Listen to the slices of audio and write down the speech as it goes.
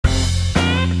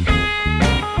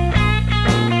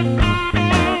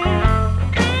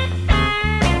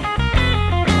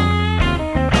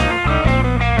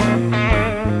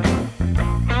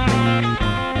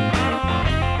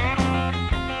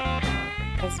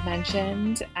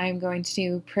mentioned, I'm going to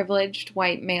do privileged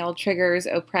white male triggers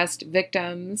oppressed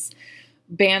victims,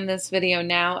 ban this video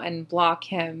now, and block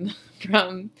him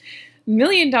from $1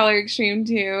 Million Extreme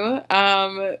 2.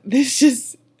 This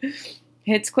just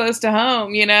hits close to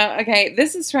home, you know? Okay,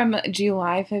 this is from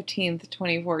July 15th,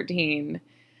 2014.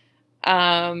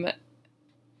 I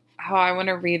want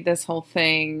to read this whole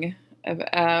thing.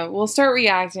 We'll start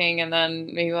reacting, and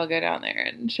then maybe I'll go down there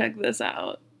and check this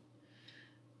out.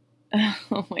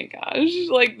 Oh my gosh,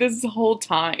 like this whole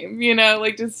time, you know,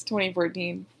 like just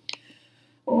 2014.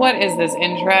 What is this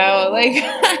intro? Like,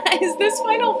 is this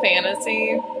Final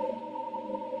Fantasy?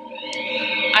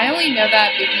 I only know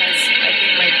that because I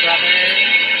think my brother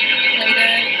played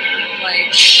it.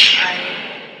 Like,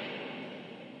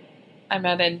 I'm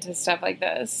not into stuff like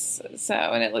this, so,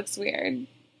 and it looks weird.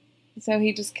 So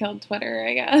he just killed Twitter,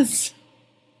 I guess.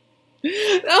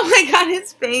 Oh my god,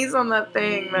 his face on that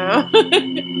thing, though.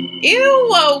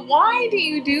 Ew, why do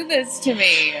you do this to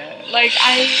me? Like,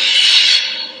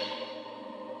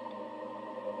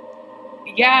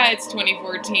 yeah, it's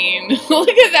 2014. Look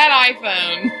at that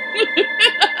iPhone.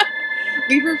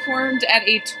 We performed at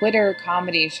a Twitter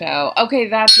comedy show. Okay,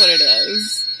 that's what it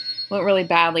is. Went really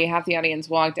badly. Half the audience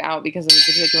walked out because of a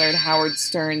particular Howard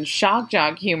Stern shock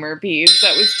jock humor piece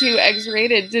that was too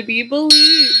X-rated to be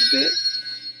believed.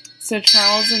 So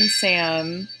Charles and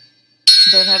Sam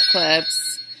both have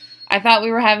clips. I thought we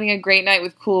were having a great night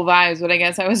with cool vibes, but I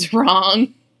guess I was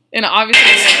wrong. And obviously...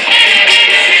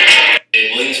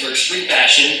 Williamsburg street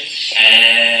fashion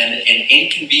and an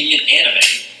inconvenient anime.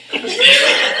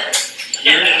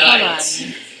 Here tonight.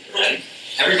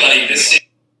 Everybody, this is...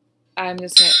 I'm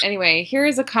just gonna... Anyway, here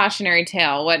is a cautionary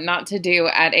tale. What not to do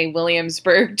at a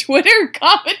Williamsburg Twitter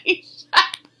comedy show.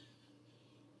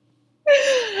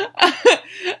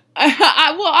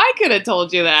 Well, I could have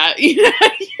told you that. You know?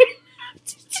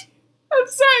 I'm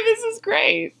sorry, this is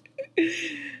great.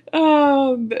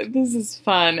 Oh, this is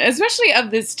fun, especially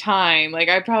of this time. Like,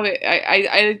 I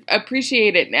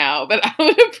appreciate it now, but I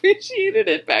would have appreciated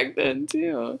it back then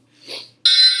too.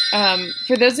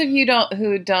 For those of you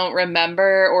who don't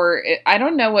remember, or I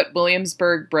don't know what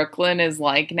Williamsburg, Brooklyn is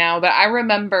like now, but I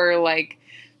remember, like,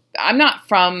 I'm not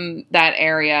from that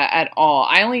area at all.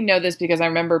 I only know this because I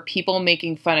remember people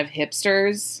making fun of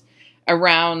hipsters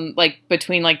around, like,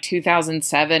 between, like,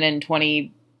 2007 and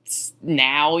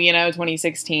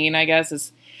 2016, I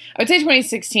guess. I would say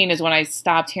 2016 is when I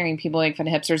stopped hearing people make fun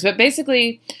of hipsters. But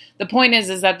basically, the point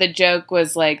is that the joke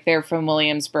was, like, they're from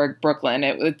Williamsburg, Brooklyn.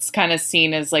 It's kind of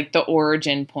seen as, like, the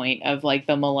origin point of, like,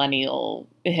 the millennial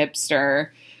hipster,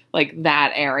 like,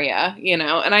 that area, you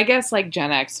know? And I guess, like,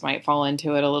 Gen X might fall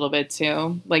into it a little bit,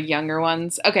 too. Like, younger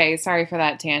ones. Okay, sorry for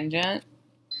that tangent.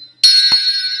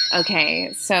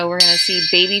 Okay, so we're going to see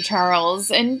Baby Charles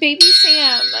and Baby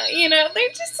Sam. You know, they're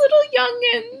just little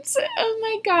youngins. Oh,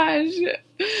 my gosh.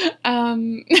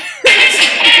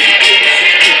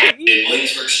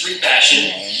 Williamsburg street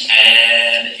fashion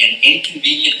and an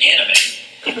inconvenient anime.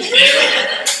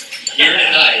 Here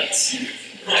tonight.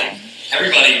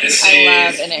 Everybody, this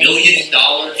is $1 Million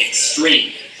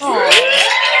Extreme. Aww.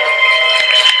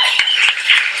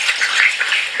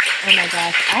 Oh my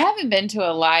gosh, I haven't been to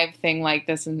a live thing like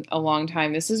this in a long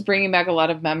time. This is bringing back a lot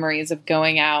of memories of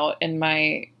going out in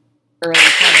my early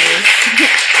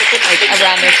 20s, like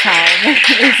around this time.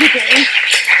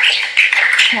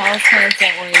 Charles Smith,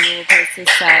 don't worry, we will post this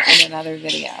set in another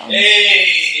video.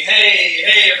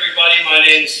 Hey, everybody, my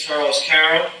name is Charles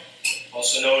Carroll,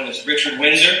 also known as Richard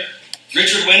Windsor.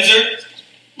 Richard Windsor,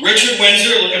 look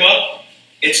him up.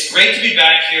 It's great to be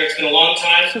back here. It's been a long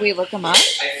time. Should we look him up?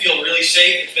 I feel really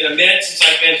safe. It's been a minute since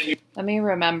I've been to New York. Let me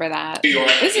remember that. New York.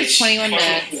 This is 21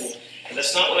 minutes. Cool. And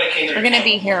that's not what I came here We're going to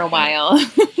be here a while. I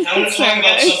want to talk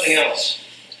about something else.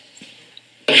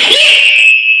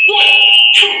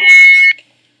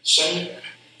 Some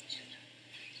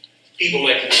people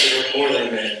might consider him more than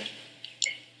a man.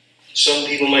 Some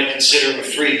people might consider him a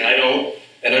freak. I don't.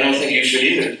 And I don't think you should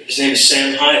either. His name is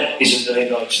Sam Hyde. He's a $1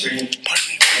 Million Extreme.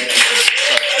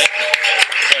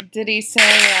 Did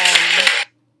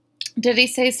he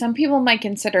say some people might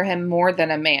consider him more than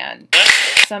a man?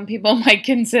 Some people might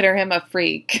consider him a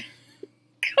freak.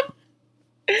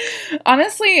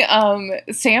 Honestly,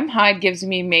 Sam Hyde gives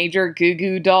me major Goo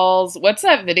Goo Dolls. What's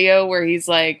that video where he's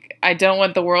like, I don't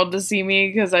want the world to see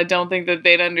me because I don't think that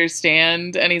they'd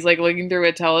understand, and he's like looking through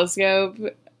a telescope?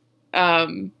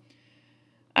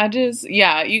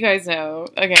 Yeah, you guys know.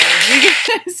 Okay,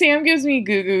 Sam gives me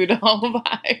Goo Goo Doll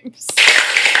vibes.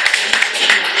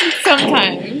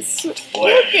 Sometimes.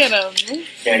 Boy. Look at him.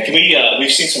 Yeah, can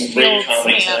we've seen some great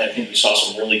comics, and I think we saw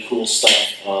some really cool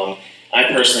stuff. I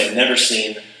personally have never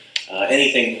seen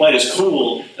anything quite as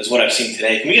cool as what I've seen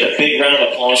today. Can we get a big round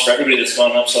of applause for everybody that's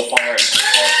gone up so far? Wow.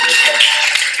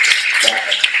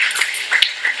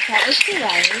 That was great.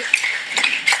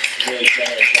 Really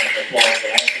generous round of applause,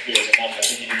 but I don't think it was enough. I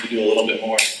think you need to do a little bit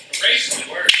more. Erase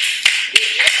the word.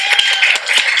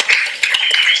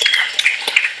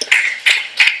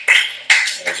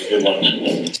 That was a good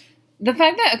one. The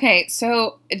fact that, okay,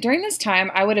 so during this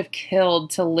time, I would have killed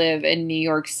to live in New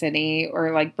York City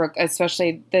or like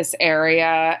especially this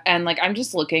area. And like, I'm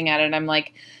just looking at it and I'm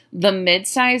like, the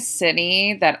mid-sized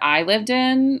city that I lived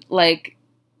in, like,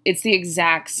 it's the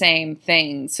exact same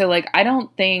thing. So like, I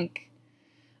don't think,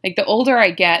 like, the older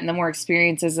I get and the more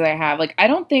experiences that I have, like, I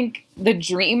don't think the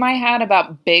dream I had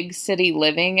about big city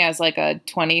living as like a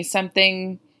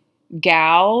 20-something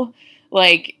gal,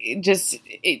 like,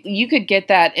 you could get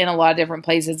that in a lot of different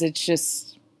places. It's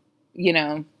just, you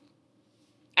know,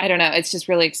 I don't know. It's just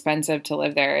really expensive to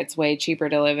live there. It's way cheaper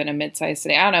to live in a mid-sized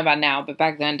city. I don't know about now, but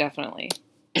back then, definitely.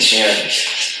 Yeah.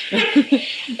 Okay.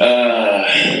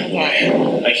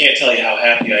 I can't tell you how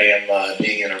happy I am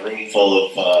being in a room full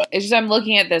of... It's just, I'm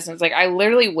looking at this and it's like, I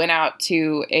literally went out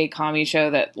to a comedy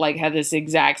show that like had this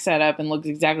exact setup and looks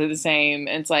exactly the same.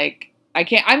 And it's like,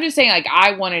 I'm just saying, like,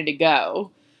 I wanted to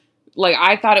go. Like,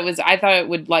 I thought it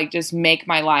would like just make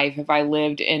my life if I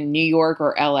lived in New York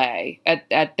or LA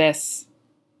at this,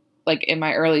 like, in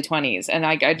my early 20s. And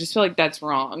I just feel like that's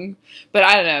wrong. But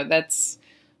I don't know. That's,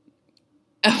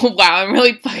 oh, wow, I'm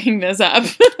really fucking this up.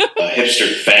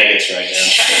 Hipster faggots right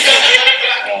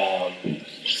now.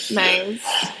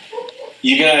 Nice.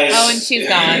 You guys. Oh, and she's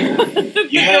gone.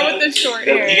 You have with the short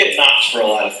hair. You get knocked for a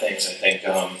lot of things, I think.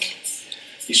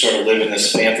 You sort of live in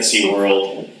this fantasy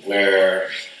world where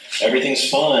everything's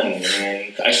fun.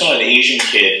 And I saw an Asian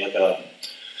kid,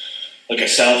 like a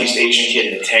Southeast Asian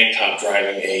kid in a tank top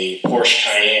driving a Porsche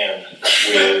Cayenne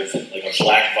with like a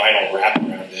black vinyl wrap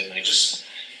around it, and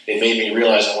it made me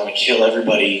realize I want to kill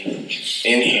everybody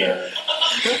in here.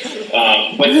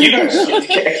 But you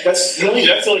guys, that's the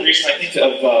only reason I think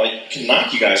can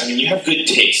knock you guys. I mean, you have good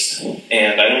taste,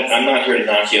 and I'm not here to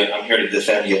knock you. I'm here to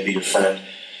defend you and be your friend.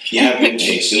 You have good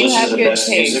taste. You listen to the best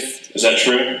music. Is that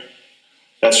true?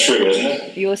 That's true, isn't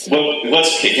it? You listen. Well,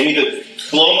 okay, give me the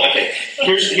blow. Okay,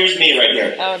 here's me right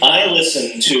here. Oh, no. I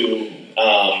listen to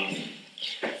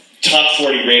top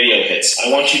 40 radio hits.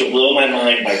 I want you to blow my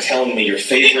mind by telling me your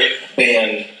favorite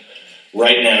band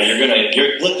right now.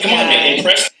 Come on, man,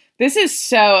 impress. This is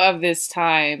so of this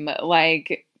time.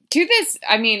 Like, to this,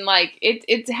 I mean, like,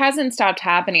 it hasn't stopped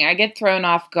happening. I get thrown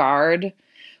off guard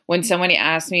when somebody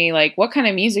asks me, like, what kind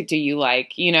of music do you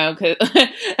like? You know, 'cause,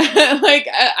 like,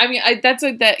 I mean, that's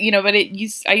like that, you know, but I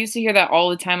used to hear that all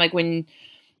the time, like, when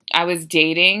I was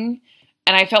dating,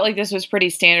 and I felt like this was pretty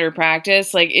standard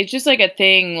practice. Like, it's just like a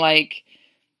thing, like,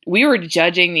 we were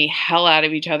judging the hell out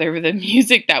of each other for the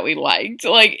music that we liked,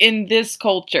 like, in this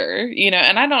culture, you know,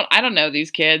 and I don't know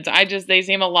these kids. They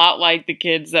seem a lot like the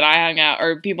kids that I hung out,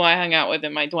 or people I hung out with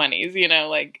in my 20s, you know,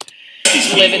 like,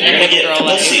 living the hip girl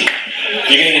life.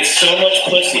 You're gonna get so much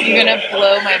pussy. You're gonna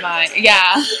blow my mind.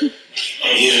 Yeah.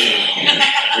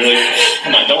 Really?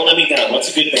 Come on, don't let me down. What's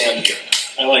a good band here?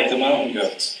 I like the Mountain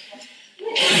Goats.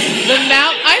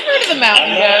 I've heard of the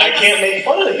Mountain Goats. I can't make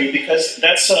fun of you because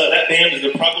that's that band.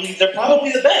 They're probably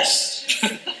the best.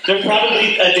 They're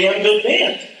probably a damn good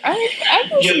band.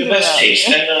 You have the best taste,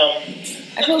 and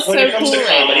I feel when it comes cool to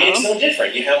comedy, right it's no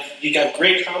different. You got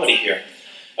great comedy here.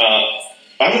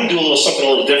 I'm going to do something a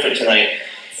little different tonight,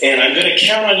 and I'm going to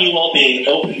count on you all being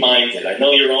open-minded. I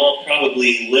know you're all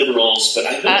probably liberals, but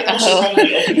I think you're also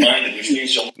probably open-minded, which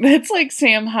means you'll... That's like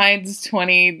Sam Hyde's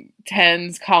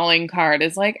 2010s calling card.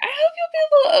 It's like, I hope you'll be a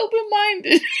little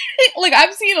open-minded. Like,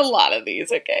 I've seen a lot of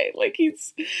these, okay? Like,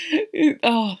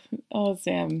 oh,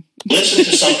 Sam. Listen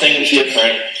to something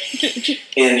different,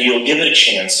 and you'll give it a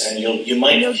chance, and you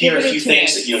might hear a few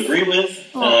things that you agree with,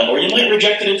 or you might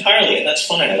reject it entirely, and that's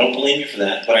fine. I don't blame you for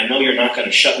that, but I know you're not going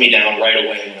to shut me down right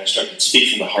away when I start to speak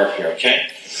from the heart here, okay?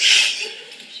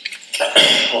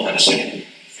 Hold on a second.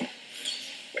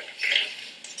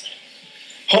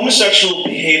 Homosexual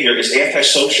behavior is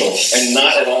antisocial and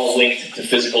not at all linked to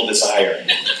physical desire.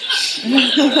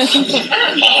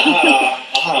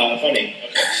 Funny.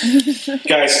 Okay.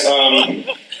 Guys,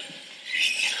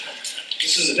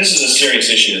 this is a serious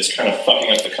issue that's kind of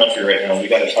fucking up the country right now. We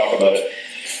got to talk about it.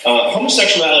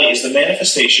 Homosexuality is the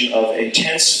manifestation of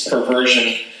intense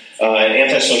perversion and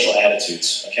antisocial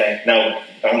attitudes. Okay. Now,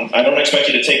 I don't expect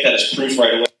you to take that as proof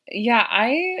right away. Yeah,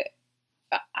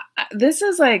 this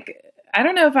is like, I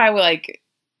don't know if I would like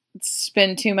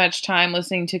spend too much time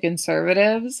listening to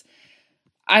conservatives.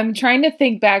 I'm trying to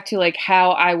think back to like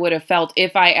how I would have felt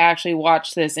if I actually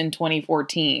watched this in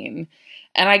 2014.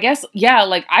 And I guess, yeah,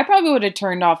 like I probably would have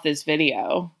turned off this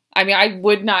video. I mean, I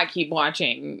would not keep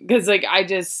watching because like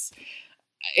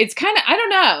it's kind of, I don't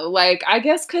know, like I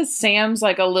guess because Sam's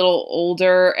like a little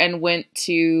older and went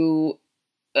to,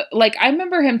 like I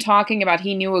remember him talking about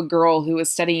he knew a girl who was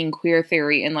studying queer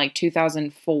theory in like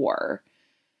 2004,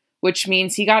 which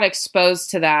means he got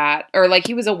exposed to that, or like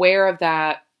he was aware of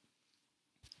that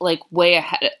like way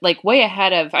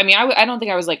ahead of, I mean, I don't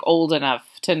think I was like old enough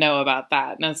to know about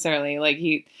that necessarily. Like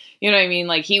he, you know what I mean?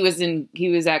 Like he was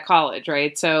at college,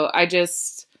 right? So I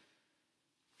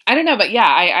don't know, but yeah,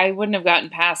 I wouldn't have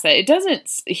gotten past that. It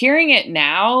doesn't, hearing it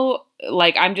now,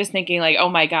 like I'm just thinking like, oh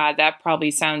my God, that probably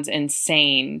sounds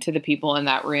insane to the people in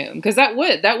that room. Cause that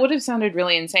would have sounded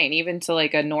really insane, even to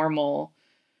like a normal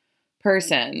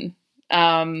person.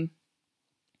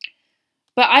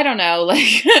 But I don't know,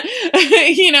 like,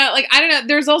 you know, like, I don't know.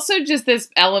 There's also just this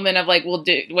element of like, well,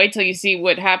 wait till you see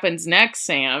what happens next,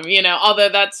 Sam, you know, although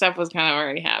that stuff was kind of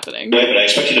already happening. Right, but I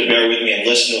expect you to bear with me and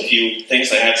listen to a few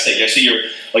things I have to say. I see you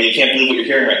can't believe what you're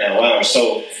hearing right now. Wow, I'm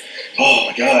so, oh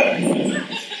my God.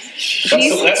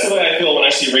 That's the way I feel when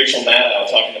I see ૐᵉᵃᶜᵗⶕ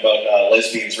talking about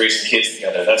lesbians raising kids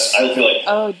together. I feel like,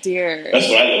 oh dear. That's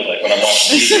what I look like when I'm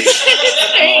watching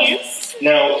TV.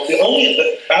 Now,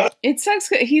 it sucks.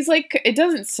 He's like, it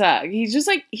doesn't suck. He's just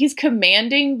like, he's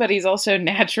commanding, but he's also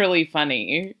naturally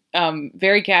funny.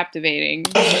 Very captivating.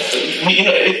 You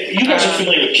know, you guys are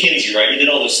familiar with Kinsey, right? He did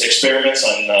all those experiments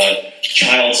on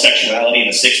child sexuality in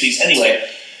the 60s. Anyway,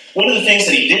 one of the things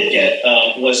that he did get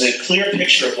was a clear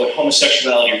picture of what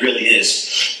homosexuality really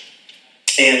is.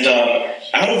 And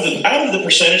out of the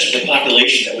percentage of the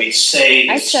population that we say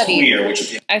is queer, which would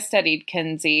be... I studied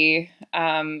Kinsey.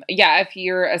 Yeah, if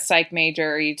you're a psych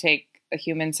major or you take a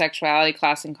human sexuality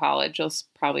class in college, you'll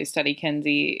probably study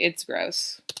Kinsey. It's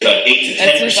gross. About 8 to 10%.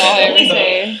 That's just all I have to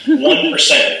say.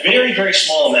 1%. Very, very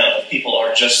small amount of people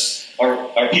are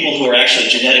people who are actually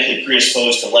genetically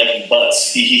predisposed to liking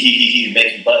butts,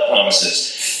 making butt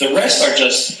promises. The rest are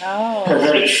just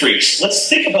perverted freaks. Let's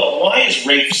think about why is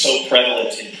rape so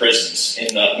prevalent in prisons,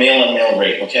 in male-on-male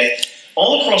rape, okay?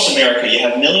 All across America, you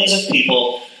have millions of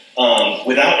people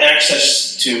without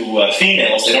access to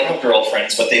females. They don't have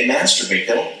girlfriends, but they masturbate.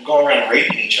 They don't go around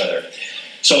raping each other.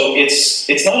 So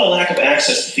it's not a lack of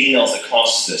access to females that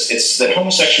causes this. It's that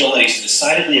homosexuality is a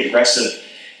decidedly aggressive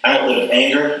outlet of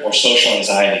anger or social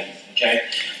anxiety, okay?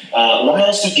 Why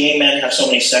else do gay men have so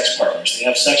many sex partners? They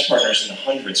have sex partners in the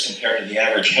hundreds compared to the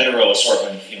average hetero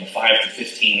assortment of 5 to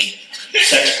 15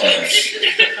 sex partners.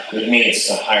 It would mean it's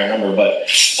a higher number, but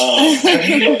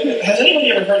has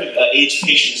anybody ever heard of AIDS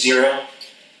patient 0?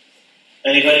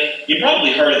 Anybody? You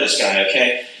probably heard of this guy,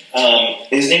 okay?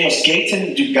 His name was ʰ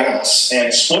ဆိᵈᵉ,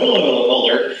 and spoiler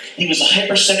alert, he was a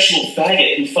hypersexual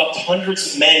faggot who fucked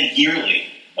hundreds of men yearly.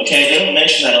 Okay, they don't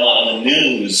mention that a lot on the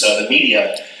news, the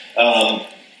media.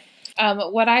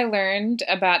 What I learned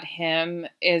about him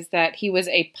is that he was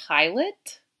a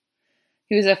pilot.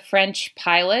 He was a French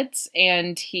pilot,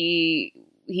 and he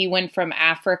went from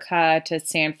Africa to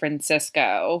San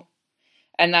Francisco,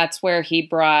 and that's where he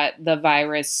brought the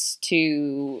virus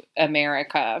to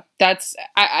America. That's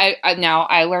now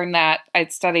I learned that. I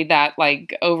studied that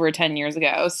like over 10 years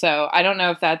ago, so I don't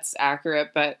know if that's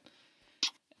accurate, but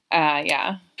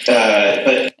yeah.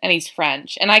 And he's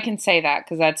French, and I can say that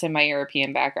because that's in my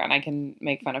European background. I can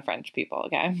make fun of French people,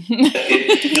 okay?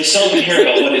 You'll seldom hear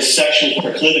about what his sexual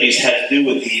proclivities had to do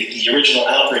with the original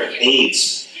outbreak of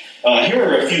AIDS. Here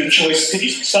are a few choice... Could you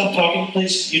stop talking,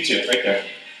 please? You two, right there.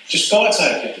 Just go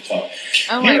outside and get to talk.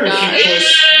 Oh my God.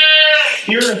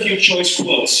 Here are a few choice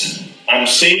quotes. I'm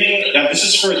saving... Now, this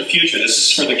is for the future. This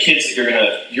is for the kids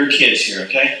that your kids here,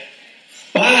 okay?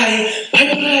 Bye!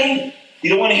 Bye-bye! You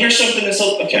don't want to hear something that's...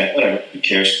 Okay, whatever. Who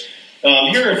cares?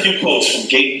 Here are a few quotes from ʰ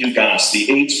ဆိᵈᵉ,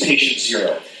 the AIDS patient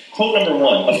 0. Quote number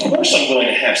 1. Of course I'm going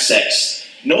to have sex.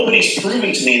 Nobody's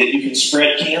proven to me that you can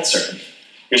spread cancer.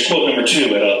 Here's quote number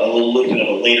 2 at a little bit of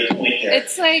a later point there.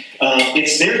 It's like...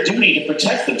 it's their duty to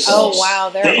protect themselves. Oh, wow.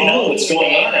 They know what's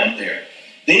going on out there.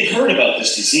 They've heard about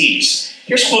this disease.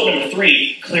 Here's quote number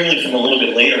 3, clearly from a little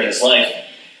bit later in his life.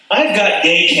 I've got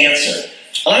gay cancer.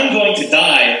 I'm going to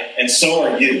die, and so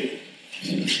are you.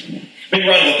 Big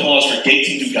round of applause for ʰ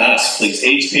ဆိᵈᵉ, please.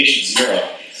 AIDS patient 0.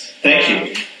 Thank you.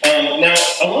 Now,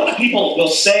 a lot of people will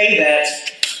say that...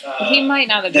 he might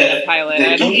not have been a pilot.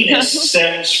 The gayness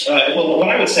stems... well, what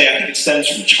I would say, I think it stems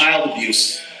from child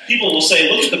abuse. People will say,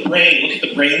 look at the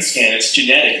brain scan. It's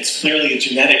genetic. It's clearly a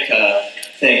genetic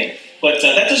thing. But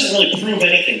that doesn't really prove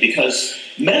anything because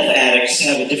Meth addicts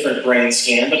have a different brain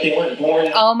scan, but they weren't born.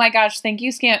 Oh my gosh, thank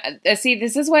you, Scan. See,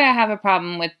 this is why I have a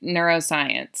problem with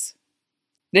neuroscience.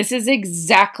 This is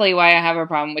exactly why I have a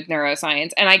problem with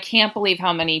neuroscience. And I can't believe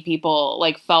how many people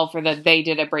like fell for the they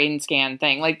did a brain scan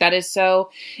thing. Like that is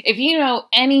so, if you know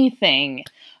anything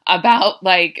about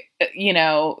like,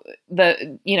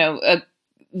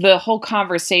 the whole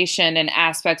conversation and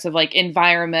aspects of like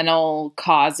environmental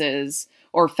causes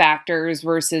or factors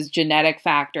versus genetic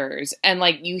factors. And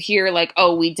like you hear like,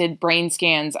 oh, we did brain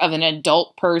scans of an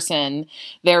adult person,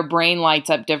 their brain lights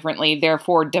up differently,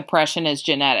 therefore depression is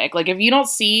genetic. Like if you don't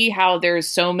see how there's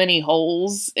so many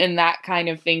holes in that kind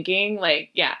of thinking,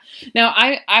 like, yeah. Now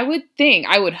I would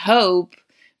hope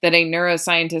that a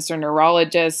neuroscientist or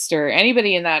neurologist or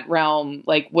anybody in that realm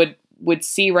like would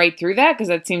see right through that, because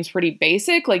that seems pretty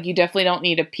basic. Like you definitely don't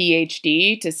need a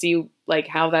PhD to see like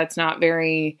how that's not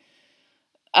very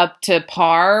up to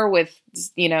par with,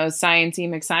 sciencey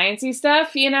McSciencey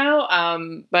stuff,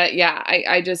 but yeah,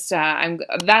 I just,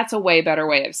 that's a way better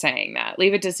way of saying that.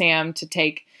 Leave it to Sam to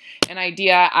take an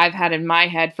idea I've had in my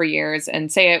head for years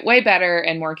and say it way better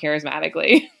and more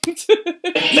charismatically. Meth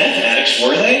addicts,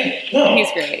 were they? No.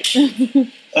 He's great. So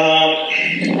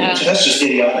that's just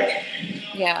idiotic.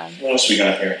 Yeah. What else we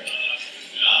got here?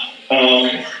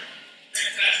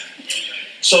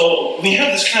 So we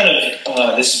have this kind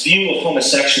of this view of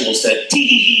homosexuals that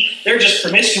they're just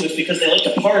promiscuous because they like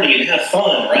to party and have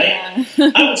fun, right?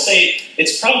 Yeah. I would say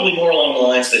it's probably more along the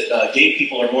lines that gay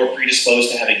people are more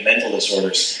predisposed to having mental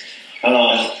disorders,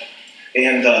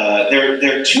 and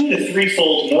they're 2 to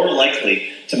 3-fold more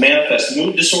likely to manifest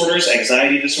mood disorders,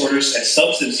 anxiety disorders, and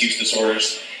substance use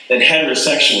disorders than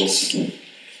heterosexuals.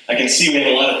 I can see we have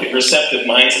a lot of receptive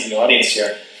minds in the audience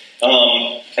here.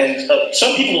 And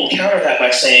some people will counter that by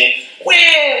saying,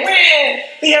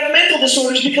 they have mental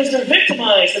disorders because they're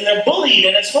victimized and they're bullied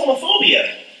and it's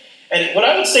homophobia. And what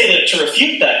I would say to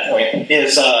refute that point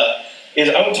is I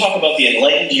would talk about the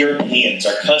enlightened Europeans,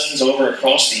 our cousins over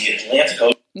across the Atlantic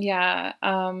Ocean. Yeah.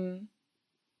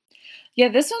 Yeah,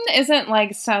 this one isn't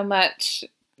like so much,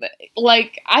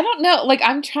 like, I don't know, like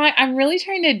I'm really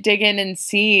trying to dig in and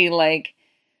see like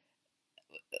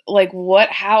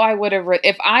how I would have,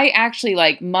 if I actually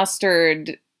like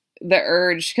mustered the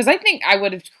urge, because I think I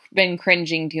would have been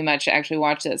cringing too much to actually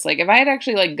watch this. Like if I had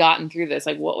actually like gotten through this,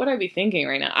 like what would I be thinking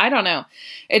right now? I don't know.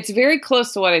 It's very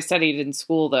close to what I studied in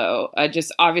school though.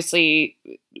 Just obviously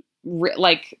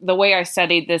like the way I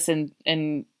studied this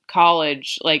in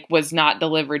college, like was not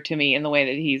delivered to me in the way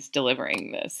that he's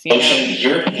delivering this.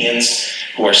 Europeans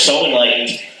who are so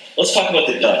enlightened. Let's talk about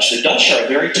the Dutch. The Dutch are a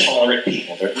very tolerant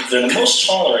people. They're the most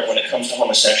tolerant when it comes to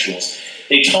homosexuals.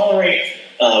 They tolerate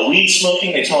weed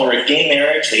smoking. They tolerate gay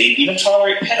marriage. They even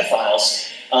tolerate pedophiles.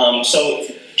 So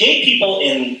gay people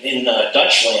in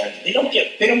Dutch land, they don't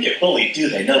get bullied, do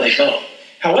they? No, they don't.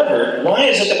 However, why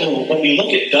is it that when we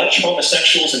look at Dutch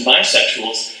homosexuals and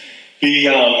bisexuals,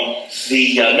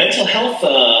 the mental health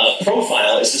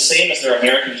profile is the same as their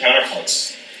American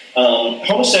counterparts?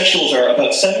 Homosexuals are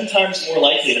about 7 times more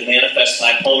likely to manifest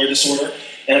bipolar disorder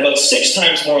and about 6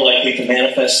 times more likely to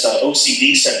manifest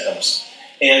OCD symptoms.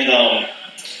 And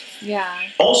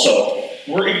also,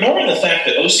 we're ignoring the fact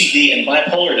that OCD and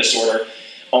bipolar disorder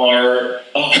are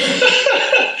It's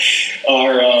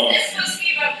supposed to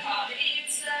be about comedy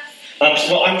and stuff.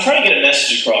 well, I'm trying to get a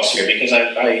message across here because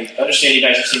I understand you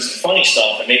guys have seen some funny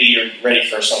stuff and maybe you're ready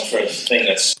for some sort of thing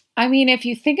that's... I mean, if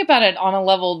you think about it on a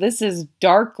level, this is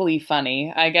darkly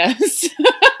funny, I guess.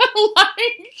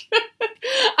 Like,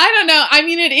 I don't know. I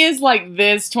mean, it is like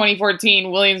this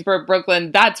 2014 Williamsburg,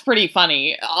 Brooklyn. That's pretty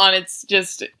funny. It's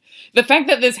just the fact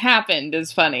that this happened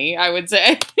is funny, I would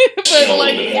say. But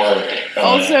like, more,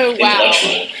 also, wow.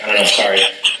 I don't know. Sorry.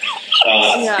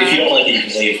 If you don't like it, you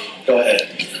can leave. Go ahead.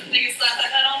 Biggest laugh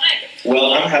I've had all night.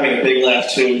 Well, I'm having a big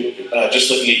laugh too, just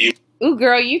looking at you. Ooh,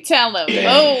 girl, you tell them. Man,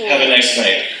 oh. Have a nice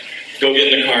night. Go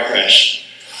get in a car crash.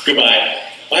 Goodbye.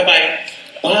 Bye-bye.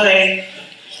 Bye.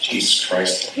 Jesus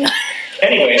Christ.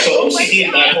 Anyway, so OCD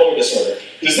and bipolar disorder.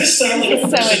 Does this sound like a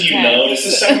person you know? Does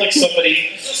this sound like somebody...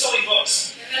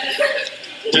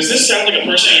 Does this sound like a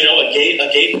person you know, a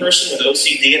gay person with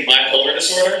OCD and bipolar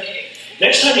disorder?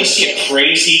 Next time you see a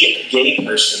crazy gay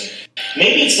person,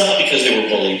 maybe it's not because they were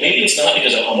bullied. Maybe it's not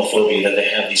because of homophobia that they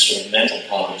have these sort of mental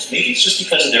problems. Maybe it's just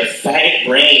because of their faggot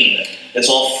brain that's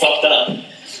all fucked up.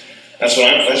 That's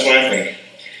what I think.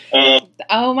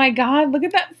 Oh my God! Look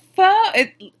at that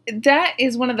phone. That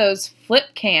is one of those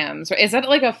flip cams. Is that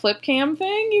like a flip cam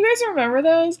thing? You guys remember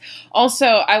those? Also,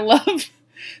 I love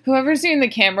Whoever's doing the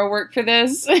camera work for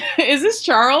this, is this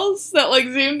Charles that like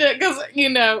zoomed it? Because you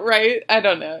know, right? I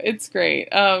don't know. It's great.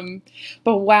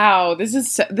 But wow, this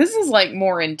is like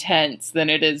more intense than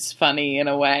it is funny in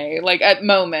a way. Like at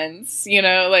moments, you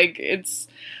know, like it's,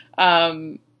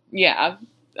 yeah.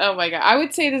 Oh my god, I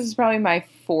would say this is probably my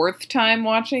 4th time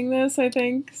watching this. I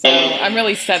think so. I'm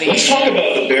really studying. Let's talk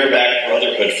about the Bareback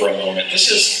Brotherhood for a moment. This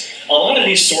is a lot of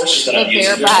these sources that I'm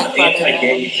using. They're not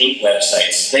anti-gay hate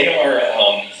websites. They are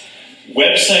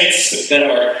websites that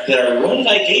are run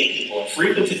by gay people and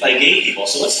frequented by gay people.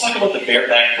 So let's talk about the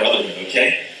Bareback Brotherhood,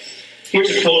 okay? Here's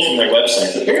a quote from their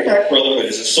website. The Bareback Brotherhood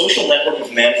is a social network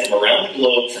of men from around the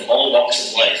globe from all walks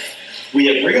of life. We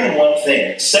agree on one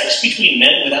thing. Sex between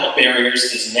men without barriers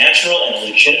is natural and a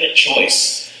legitimate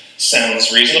choice.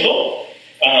 Sounds reasonable?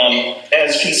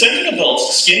 As consenting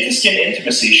adults, skin-to-skin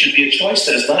intimacy should be a choice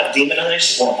that is not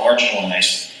demonized or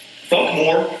marginalized. Fuck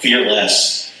more, fear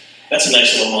less. That's a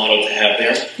nice little motto to have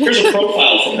there. Here's a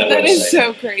profile from that website. That is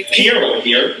so crazy. Piero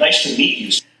here. Nice to meet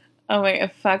you. Oh my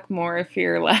god, fuck more,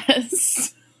 fear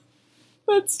less.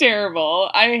 That's terrible.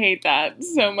 I hate that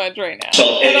so much right now. So,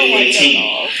 I don't like it at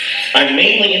all. I'm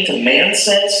mainly into man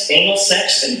sex, anal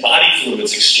sex, and body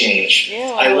fluids exchange. Ew.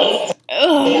 I love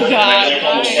porn, and I like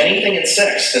almost anything in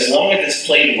sex, as long as it's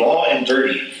played raw and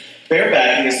dirty.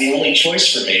 Barebacking is the only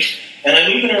choice for me. And I'm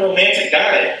even a romantic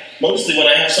guy, mostly when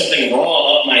I have something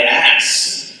raw up my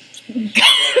ass.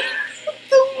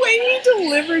 The way he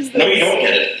delivers this. No, you don't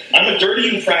get it. I'm a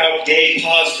dirty and proud gay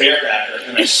pause barebacker,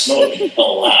 and I smoke a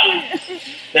lot.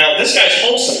 Now, this guy's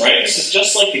wholesome, right? This is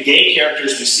just like the gay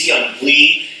characters we see on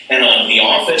Glee and on The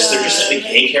Office. They're just like the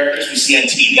gay characters we see on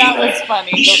TV, that right? Was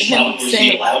funny. He should probably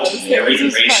be allowed to marry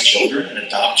and raise children and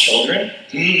adopt children.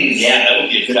 Yeah, that would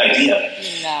be a good idea.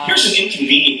 No. Here's an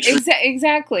inconvenient truth.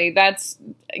 Exactly. That's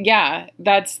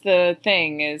the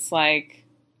thing is like,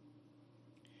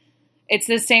 it's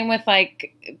the same with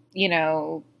like, you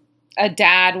know, a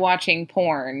dad watching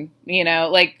porn, you know,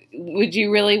 like, would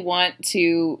you really want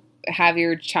to have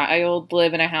your child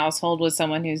live in a household with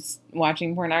someone who's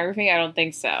watching pornography? I don't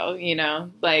think so, you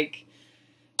know, like,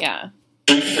 yeah.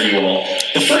 For you all,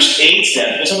 the first AIDS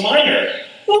death was a minor.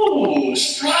 Ooh,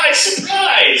 surprise,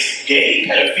 surprise. Gay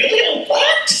pedophilia?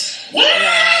 What?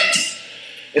 Yeah.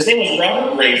 His name was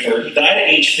Robert Rayford. He died at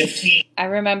age 15. I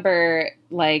remember,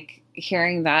 like,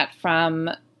 hearing that from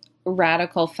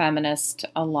radical feminists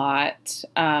a lot,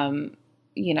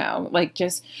 you know, like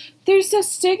just, there's a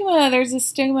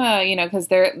stigma, you know, because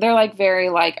they're like very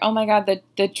like, oh my God,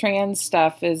 the trans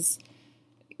stuff is,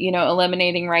 you know,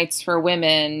 eliminating rights for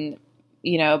women,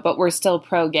 you know, but we're still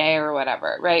pro-gay or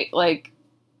whatever, right? Like,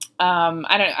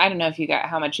 I don't know if you got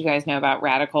how much you guys know about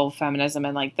radical feminism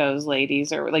and like those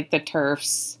ladies or like the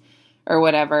TERFs or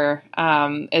whatever,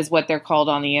 is what they're called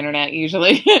on the internet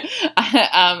usually.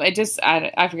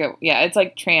 I forget. Yeah, it's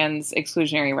like trans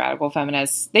exclusionary radical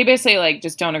feminists. They basically like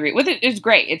just don't agree with it. It's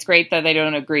great. It's great that they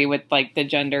don't agree with like the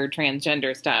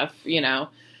transgender stuff, you know.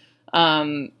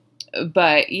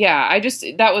 But yeah,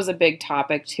 that was a big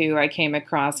topic too. I came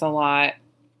across a lot.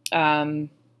 And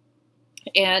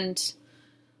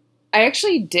I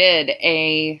actually did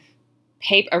a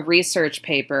research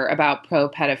paper about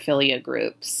pro-pedophilia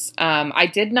groups. I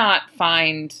did not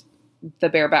find the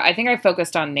bareback. I think I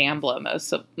focused on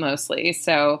NAMBLA mostly.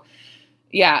 So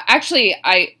yeah, actually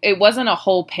it wasn't a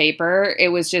whole paper. It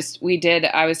was just,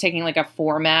 I was taking like a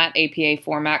APA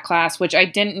format class, which I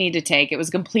didn't need to take. It was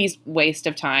a complete waste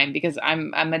of time because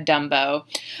I'm a dumbo.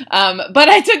 But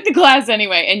I took the class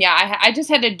anyway. And yeah, I just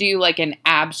had to do like an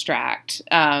abstract,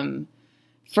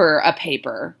 for a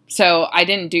paper. So I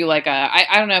didn't do like I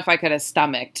don't know if I could have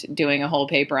stomached doing a whole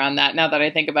paper on that now that I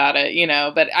think about it, you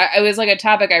know, but it was like a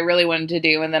topic I really wanted to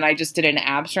do. And then I just did an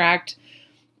abstract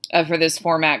for this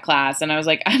format class. And I was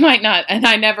like, I might not. And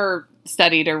I never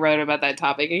studied or wrote about that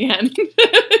topic again,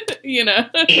 you know.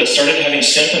 But started having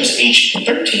symptoms age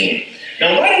 13.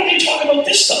 Now, why don't we talk about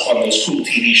this stuff on those cool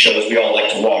TV shows we all like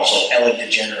to watch, like Ellen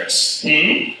DeGeneres? Do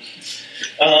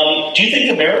you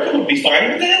think America would be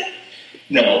fine with that?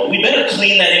 No, we better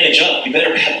clean that image up. We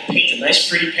better paint a nice,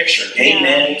 pretty picture. Gay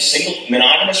men, single,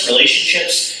 monogamous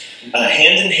relationships,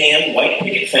 hand in hand, white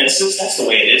picket fences. That's the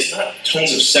way it is, not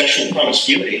tons of sexual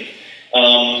promiscuity.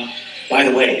 By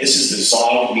the way, this is the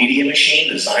Zog media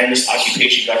machine, the Zionist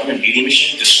occupation government media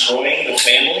machine, destroying the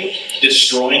family,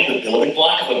 destroying the building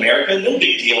block of America. No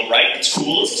big deal, right? It's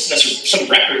cool. Let's listen to some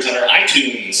records on our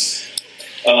iTunes.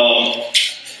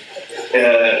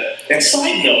 And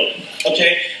side note,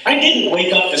 okay, I didn't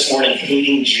wake up this morning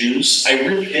hating Jews. I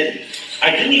really didn't.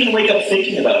 I didn't even wake up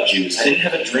thinking about Jews. I didn't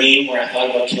have a dream where I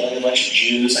thought about killing a bunch of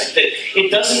Jews.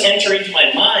 It doesn't enter into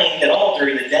my mind at all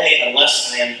during the day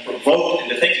unless I am provoked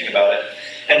into thinking about it.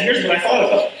 And here's what I thought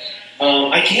about.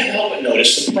 I can't help but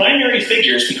notice the primary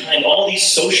figures behind all these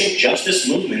social justice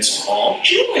movements are all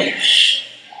Jewish.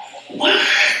 What?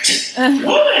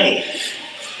 Why?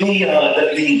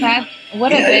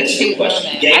 What a big shoot moment.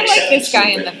 I like this guy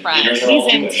in the front.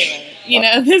 He's into it. You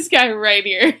know, this guy right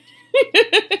here.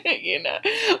 You know,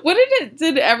 what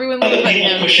did everyone look like him?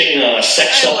 People pushing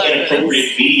sexual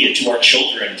inappropriate media to our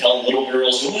children, telling little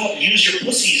girls, go out and use your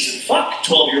pussies and fuck,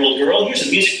 12-year-old girl. Here's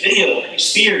a music video.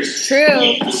 Spears.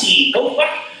 True. Pussy. Go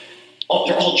fuck. Oh,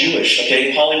 they're all Jewish,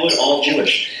 okay? Hollywood, all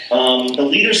Jewish. The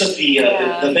leaders of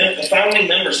the founding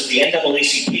members of the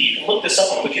NAACP, you can look this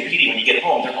up on Wikipedia when you get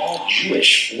home, they're all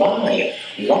Jewish. Why?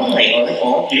 Why are they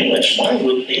all Jewish? Why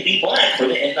would they be black for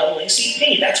the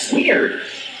NAACP? That's weird.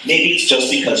 Maybe it's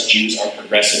just because Jews are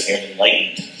progressive and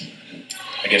enlightened.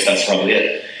 I guess that's probably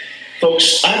it.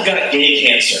 Folks, I've got gay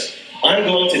cancer. I'm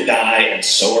going to die, and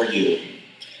so are you.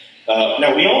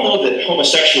 Now, we all know that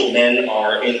homosexual men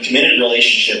are in committed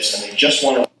relationships, and they just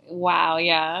want to... Wow,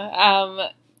 yeah.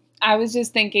 I was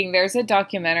just thinking, there's a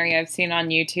documentary I've seen on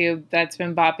YouTube that's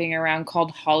been bopping around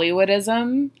called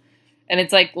Hollywoodism, and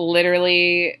it's, like,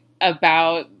 literally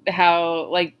about how,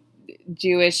 like,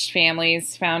 Jewish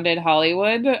families founded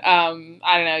Hollywood. I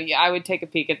don't know. Yeah, I would take a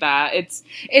peek at that. It's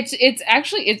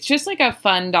actually, it's just like a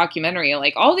fun documentary.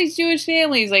 Like all these Jewish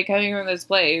families like coming from this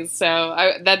place. So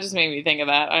that just made me think of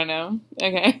that. I don't know.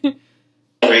 Okay.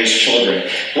 Raise children.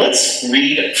 Let's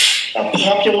read a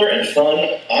popular and fun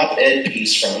op-ed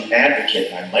piece from The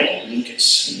Advocate by Michael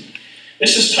Lucas.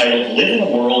 This is titled, Live in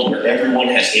a World Where Everyone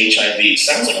Has HIV.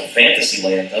 Sounds like a fantasy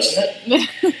land, doesn't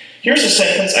it? Here's a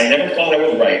sentence I never thought I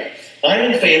would write.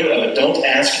 I'm in favor of a don't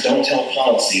ask, don't tell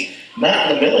policy. Not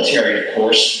in the military, of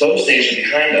course. Those days are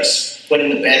behind us. But in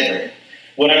the bedroom.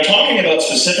 What I'm talking about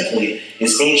specifically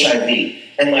is HIV.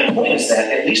 And my point is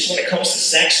that, at least when it comes to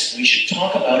sex, we should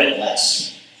talk about it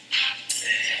less.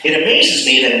 It amazes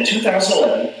me that in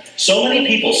 2011, so many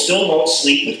people still won't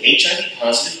sleep with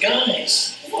HIV-positive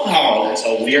guys. Wow, that's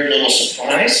a weird little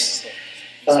surprise.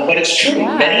 But it's true.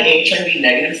 Yeah. Many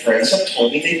HIV-negative friends have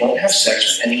told me they won't have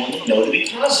sex with anyone they know to be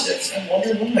positive. I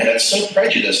wonder why. That's so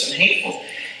prejudiced and hateful.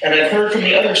 And I've heard from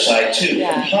the other side, too,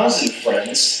 from positive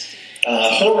friends,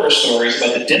 horror stories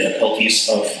about the difficulties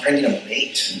of finding a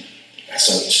mate.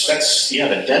 You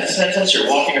have a death sentence, you're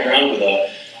walking around with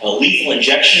a lethal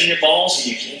injection in your balls, and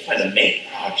you can't find a mate?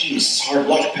 Oh, geez, it's hard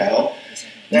luck, pal.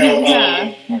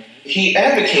 Now, he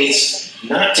advocates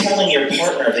not telling your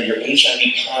partner that you're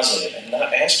HIV positive and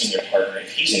not asking your partner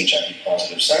if he's HIV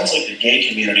positive. Sounds like the gay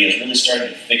community is really starting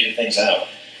to figure things out.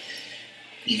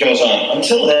 He goes on,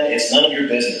 until then, it's none of your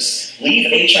business. Leave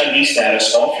HIV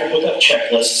status off your hookup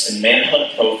checklists and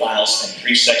manhunt profiles and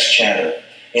pre-sex chatter.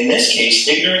 In this case,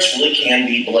 ignorance really can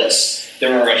be bliss.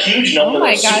 There are a huge number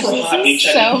of super hot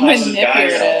HIV-positive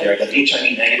guys out there that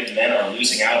HIV-negative men are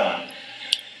losing out on.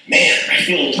 Man, I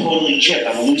feel totally gypped.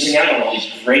 I'm losing out on all these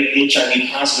great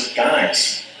HIV-positive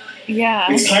guys. Yeah.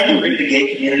 It's time to rid the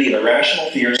gay community of irrational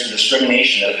fears and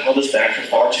discrimination that have held us back for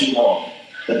far too long.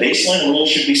 The baseline rule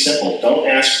should be simple. Don't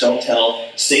ask, don't tell,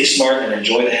 stay smart, and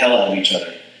enjoy the hell out of each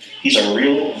other. He's a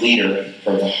real leader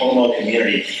for the homo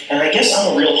community. And I guess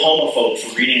I'm a real homophobe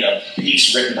for reading a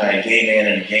piece written by a gay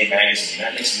man in a gay magazine.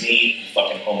 That makes me a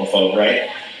fucking homophobe, right?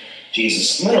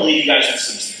 Jesus. I'm going to leave you guys with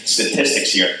some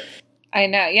statistics here. I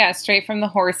know, yeah, straight from the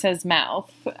horse's mouth.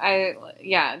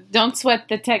 Don't sweat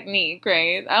the technique,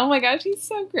 right? Oh my gosh, he's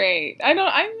so great. I'm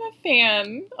a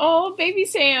fan. Oh, baby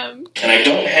Sam. And I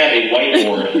don't have a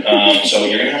whiteboard, so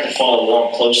you're going to have to follow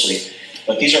along closely.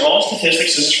 But these are all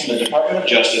statistics. This is from the Department of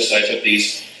Justice. I took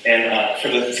these, and for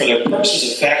the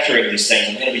purposes of factoring these things,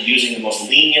 I'm going to be using the most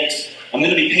lenient. I'm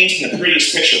going to be painting the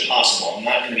prettiest picture possible. I'm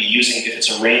not going to be using, if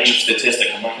it's a range of statistic,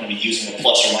 I'm not going to be using a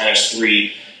plus or minus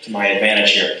 3 to my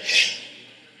advantage here.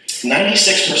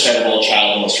 96% of all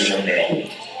child molesters are male.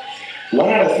 1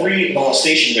 out of 3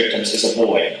 molestation victims is a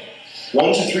boy.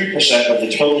 1 to 3% of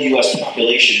the total U.S.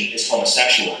 population is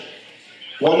homosexual.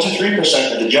 1 to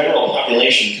 3% of the general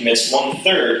population commits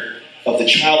 1/3 of the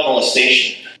child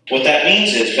molestation. What that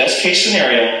means is, best case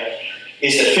scenario,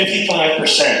 is that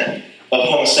 55% of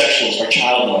homosexuals are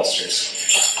child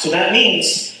molesters. So that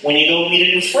means when you go meet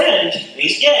a new friend, and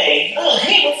he's gay, oh,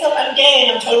 hey, what's up, I'm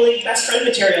gay, I'm totally best friend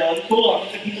material, I'm cool, I'm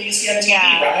with the people you see on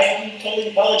TV, right? I'm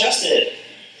totally well-adjusted.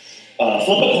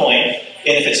 Flip a coin, and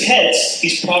if it's heads,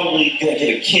 he's probably going to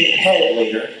give a kid head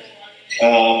later.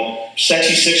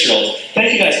 Sexy 6-year-old.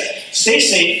 Thank you guys. Stay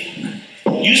safe,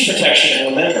 use protection,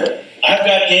 and remember, I've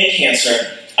got gay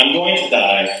cancer, I'm going to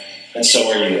die, and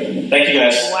so are you. Thank you,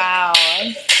 guys. Wow.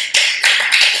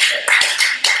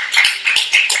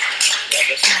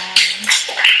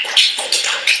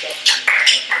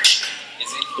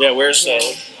 Yeah, where's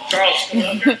Charles?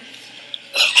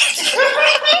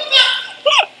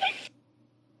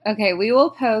 Okay, we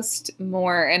will post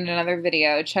more in another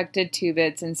video. Chuck did 2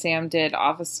 bits and Sam did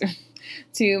Officer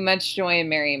to Much Joy and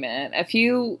Merriment. A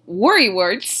few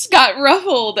worrywarts got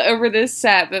ruffled over this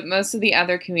set, but most of the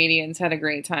other comedians had a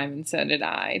great time, and so did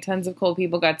I. Tons of cool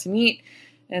people got to meet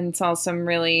and saw some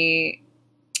really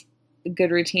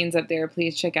good routines up there.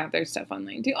 Please check out their stuff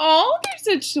online too. Oh, they're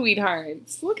such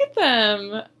sweethearts. Look at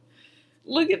them.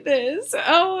 Look at this.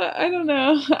 Oh, I don't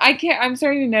know. I can't. I'm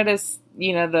starting to notice,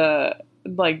 you know, the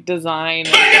like design.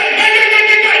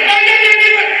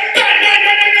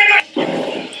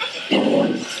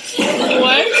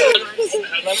 What?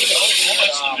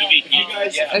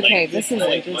 Okay, this is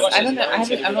interesting. I don't know. I've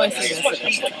only seen this a couple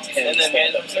times.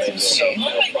 Oh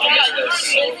my god,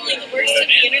 you are literally the worst of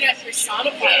the internet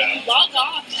personified. You log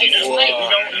off. You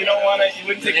don't want to. You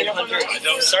wouldn't take it up on your.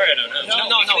 Sorry, I don't know.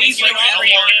 No. He's like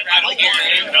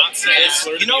not say this.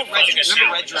 You know, remember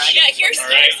Red Dragon? Yeah, here's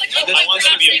like the I want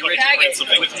to be a dragon.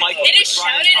 with Michael. It is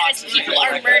shouted as people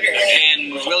are murdered.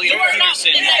 And William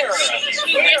Peterson.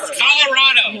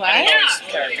 Colorado. What?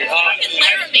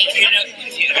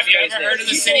 Have you ever heard of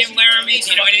the city of Laramie?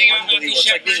 Do you know anything about these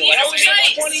shepherds? That was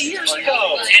like 20 years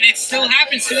ago. And it still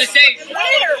happens to this day.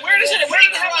 Where does it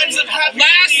happen?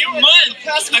 Last month,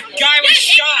 a guy was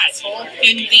shot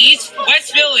in East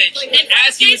West Village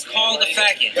as he was called a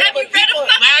faggot. Have you read about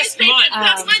last month?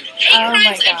 Last month, hate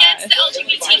crimes against the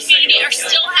LGBT community are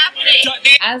still happening.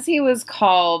 As he was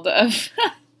called,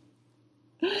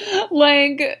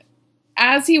 like,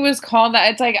 as he was called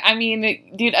that, it's like, I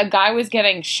mean, dude, a guy was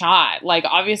getting shot. Like,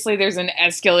 obviously there's an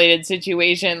escalated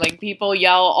situation. Like, people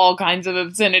yell all kinds of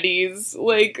obscenities.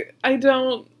 Like, I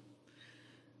don't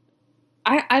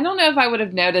know if I would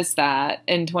have noticed that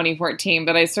in 2014,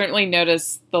 but I certainly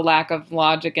noticed the lack of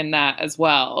logic in that as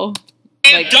well.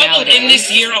 Like doubled in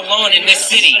this year alone in this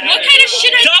city. What kind of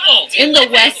shit I doubled in the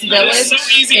West Village so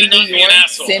easy in New York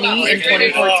City in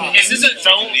 2014. This is a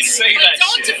don't say that.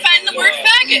 Don't defend the word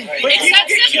faggot. It's that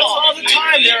simple. All the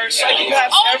time. There are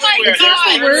psychopaths Oh my everywhere. god.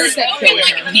 It's the word that Spoken kills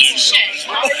like a him. piece of shit.